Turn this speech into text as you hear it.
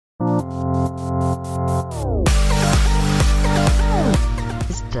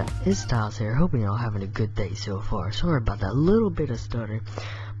It's Styles here, hoping y'all having a good day so far. Sorry about that little bit of stutter,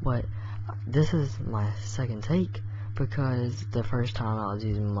 but this is my second take because the first time I was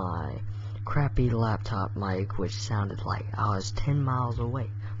using my crappy laptop mic, which sounded like I was 10 miles away.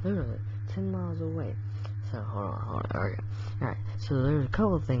 Literally, 10 miles away. So, hold on, okay. Alright, so there's a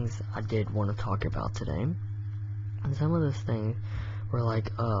couple of things I did want to talk about today. And some of those things were like,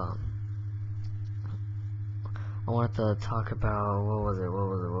 I wanted to talk about, what was it?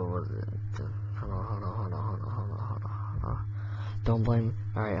 Hold on. Don't blame me.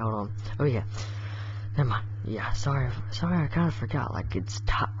 Alright, hold on. Oh yeah. Never mind. Yeah, sorry, I kind of forgot. Like,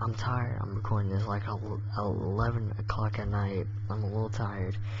 I'm tired. I'm recording this like 11 o'clock at night. I'm a little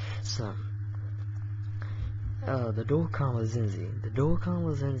tired. So, the Dokkan Zenzi. The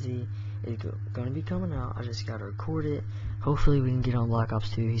Dokkan Zenzi is gonna be coming out. I just gotta record it. Hopefully we can get on Black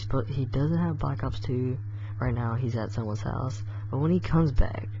Ops 2. He doesn't have Black Ops 2 right now. He's at someone's house. But when he comes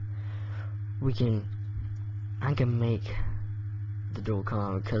back, I can make the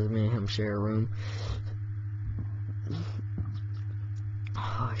Dokkan because me and him share a room.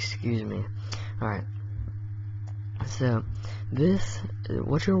 Oh, excuse me. Alright. So,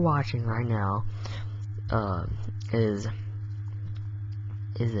 what you're watching right now, is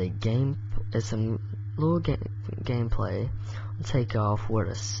some little gameplay. Take off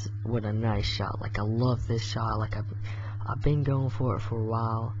with a nice shot. Like, I love this shot. Like, I've been going for it for a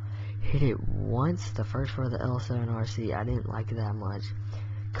while. Hit it once, the first for the L7RC. I didn't like it that much.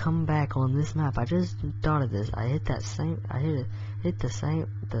 Come back on this map. I just thought of this. I hit the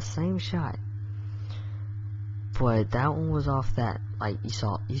same shot. But that one was off that, like, you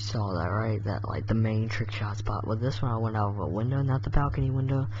saw that, right? That, like, the main trick shot spot. Well, this one I went out of a window, not the balcony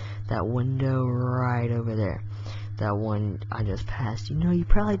window. That window right over there. That one I just passed. You know, you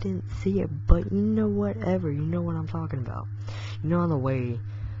probably didn't see it, but you know, whatever. You know what I'm talking about. You know, on the way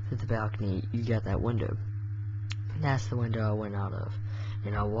to the balcony, you got that window. That's the window I went out of.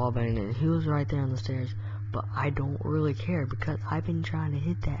 And I wallbanged it, and he was right there on the stairs. But I don't really care because I've been trying to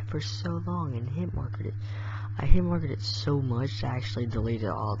hit that for so long and hit markered it. I hit marked it so much I actually deleted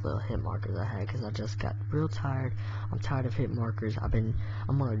all the hit markers I had because I just got real tired. I'm tired of hit markers. I'm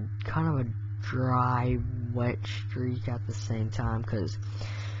on a kind of a dry, wet streak at the same time because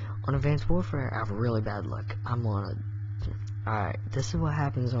on Advanced Warfare I have really bad luck. Alright, this is what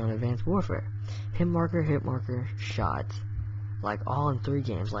happens on Advanced Warfare. Hit marker, shots. Like all in 3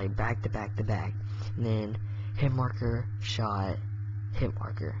 games, like back to back to back. And then hit marker, shot, hit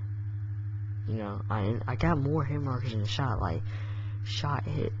marker. You know, I got more hit markers than shot. Like shot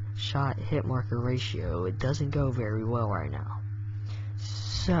hit marker ratio, it doesn't go very well right now.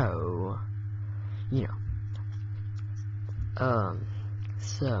 So, you know,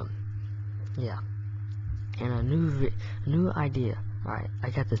 so yeah. And a new idea. Alright,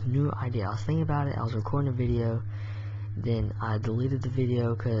 I got this new idea. I was thinking about it. I was recording a video. Then I deleted the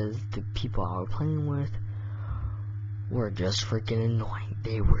video because the people I was playing with were just freaking annoying.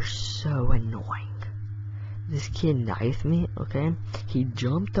 They were so annoying. This kid knifed me, okay? He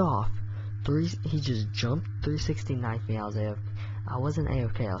jumped off. He just jumped 360 knifed me. I wasn't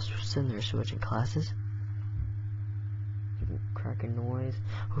AFK. I was sitting there switching classes. Cracking noise.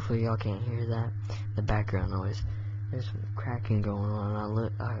 Hopefully y'all can't hear that. The background noise. There's some cracking going on.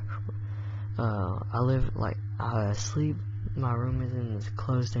 I sleep. My room is in this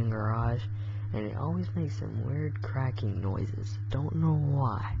closed-in garage, and it always makes some weird cracking noises. Don't know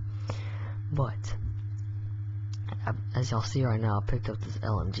why, but as y'all see right now, I picked up this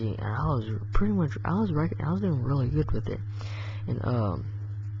LMG, and I was doing really good with it, and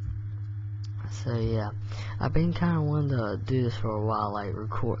so yeah, I've been kind of wanting to do this for a while, like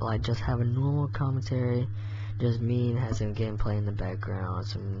record, like just have a normal commentary. Just me and have some gameplay in the background,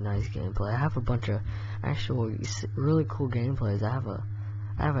 some nice gameplay. I have a bunch of actual really cool gameplays. I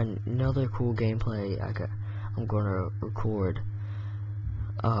have another cool gameplay I'm gonna record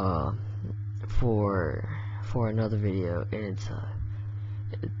for another video, and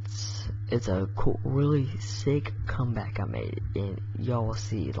it's a cool, really sick comeback I made, and y'all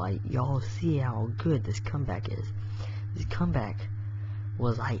see how good this comeback is. This comeback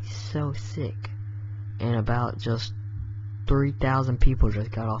was like so sick. And about just 3,000 people just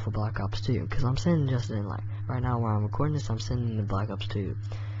got off of Black Ops 2. Because I'm sitting just in, like, right now where I'm recording this, I'm sitting in the Black Ops 2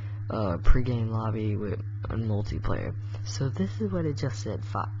 pre-game lobby with a multiplayer. So this is what it just said,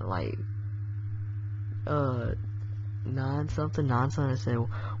 nonsense. It said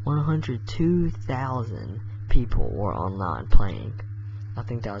 102,000 people were online playing. I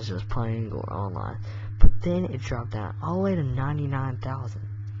think that was just playing or online. But then it dropped down all the way to 99,000.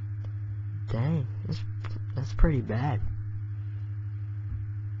 dang, that's pretty bad.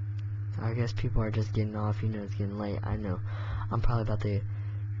 I guess people are just getting off, you know, it's getting late. I know. I'm probably about to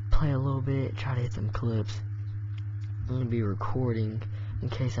play a little bit, try to hit some clips. I'm gonna be recording in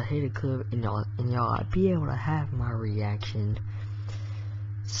case I hit a clip, and y'all be able to have my reaction.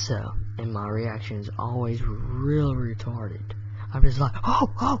 So, and my reaction is always real retarded. I'm just like,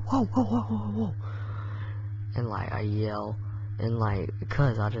 oh, and like I yell, and like,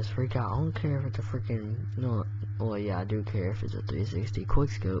 because I just freak out. I don't care if it's a freaking, no, well yeah, I do care if it's a 360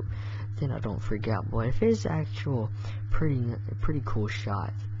 quickscope, then I don't freak out. But if it's actual pretty cool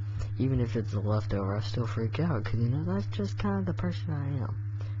shot, even if it's a leftover, I still freak out, because you know, that's just kind of the person I am.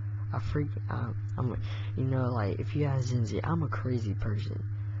 I freak out. You know, like, if you ask Zenzi, I'm a crazy person.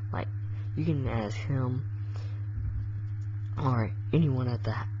 Like, you can ask him or anyone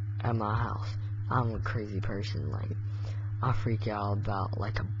at my house. I'm a crazy person. Like, I freak out about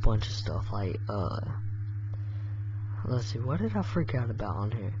like a bunch of stuff. Like, let's see, what did I freak out about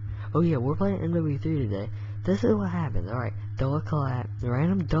on here? Oh yeah, we're playing MW3 today. This is what happens. Alright, double collab,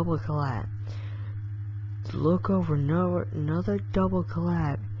 random double collab. Look over another double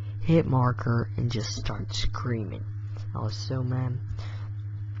collab, hit marker, and just start screaming. I was so mad.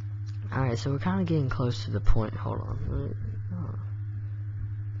 Alright, so we're kind of getting close to the point. Hold on.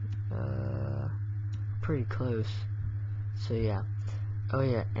 Pretty close. So yeah. Oh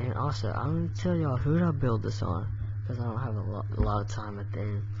yeah, and also, I'm gonna tell y'all who did I build this on, because I don't have a lot of time at the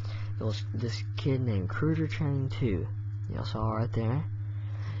end. It was this kid named Cruiser Train 2. Y'all saw right there.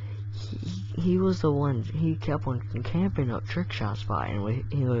 He was the one, he kept on camping up trick shot spot, and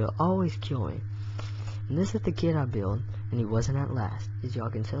he would always kill me. And this is the kid I built, and he wasn't at last. As y'all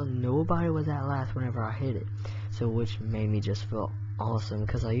can tell, nobody was at last whenever I hit it. So, which made me just feel awesome,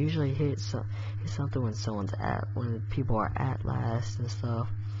 because I usually hit something when people are at last and stuff.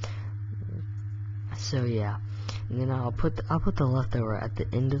 So yeah, and then I'll put the leftover at the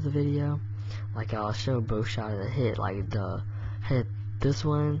end of the video. Like, I'll show both shots of the hit, like the hit this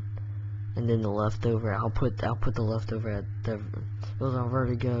one, and then the leftover. I'll put the leftover at the. It was on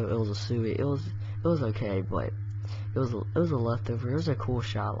Vertigo. It was a Sui. It was okay, but it was a leftover. It was a cool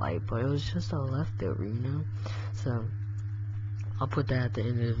shot, like, but it was just a leftover, you know. So I'll put that at the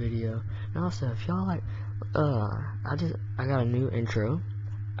end of the video. And also, if y'all like, I got a new intro.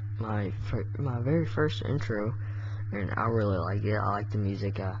 My very first intro, and I really like it. I like the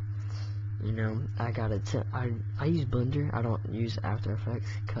music. You know, I use Blender. I don't use After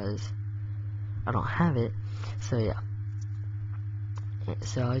Effects because I don't have it. So yeah.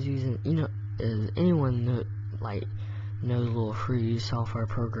 So I was using, you know, anyone knows little free software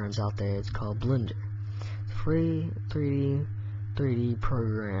programs out there. It's called Blender. It's free 3D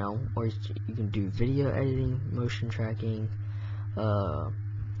program, or you can do video editing, motion tracking,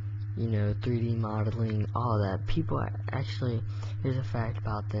 you know, 3D modeling, all that. People actually, here's a fact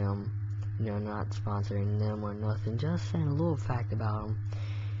about them, you know, not sponsoring them or nothing, just saying a little fact about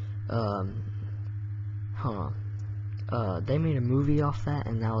them. Hold on. They made a movie off that,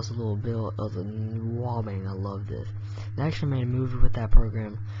 and that was a little bit of a wall bang. I love this. They actually made a movie with that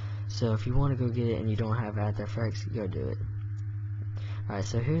program, so if you want to go get it and you don't have After Effects, go do it. Alright,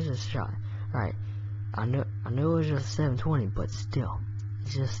 so here's a shot. Alright, I know it was just 720, but still,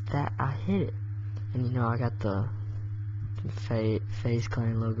 it's just that I hit it. And you know, I got the FaZe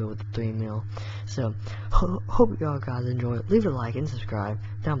Clan logo with the 3 mil. So, hope y'all guys enjoy it. Leave a like and subscribe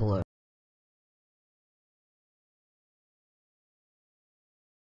down below.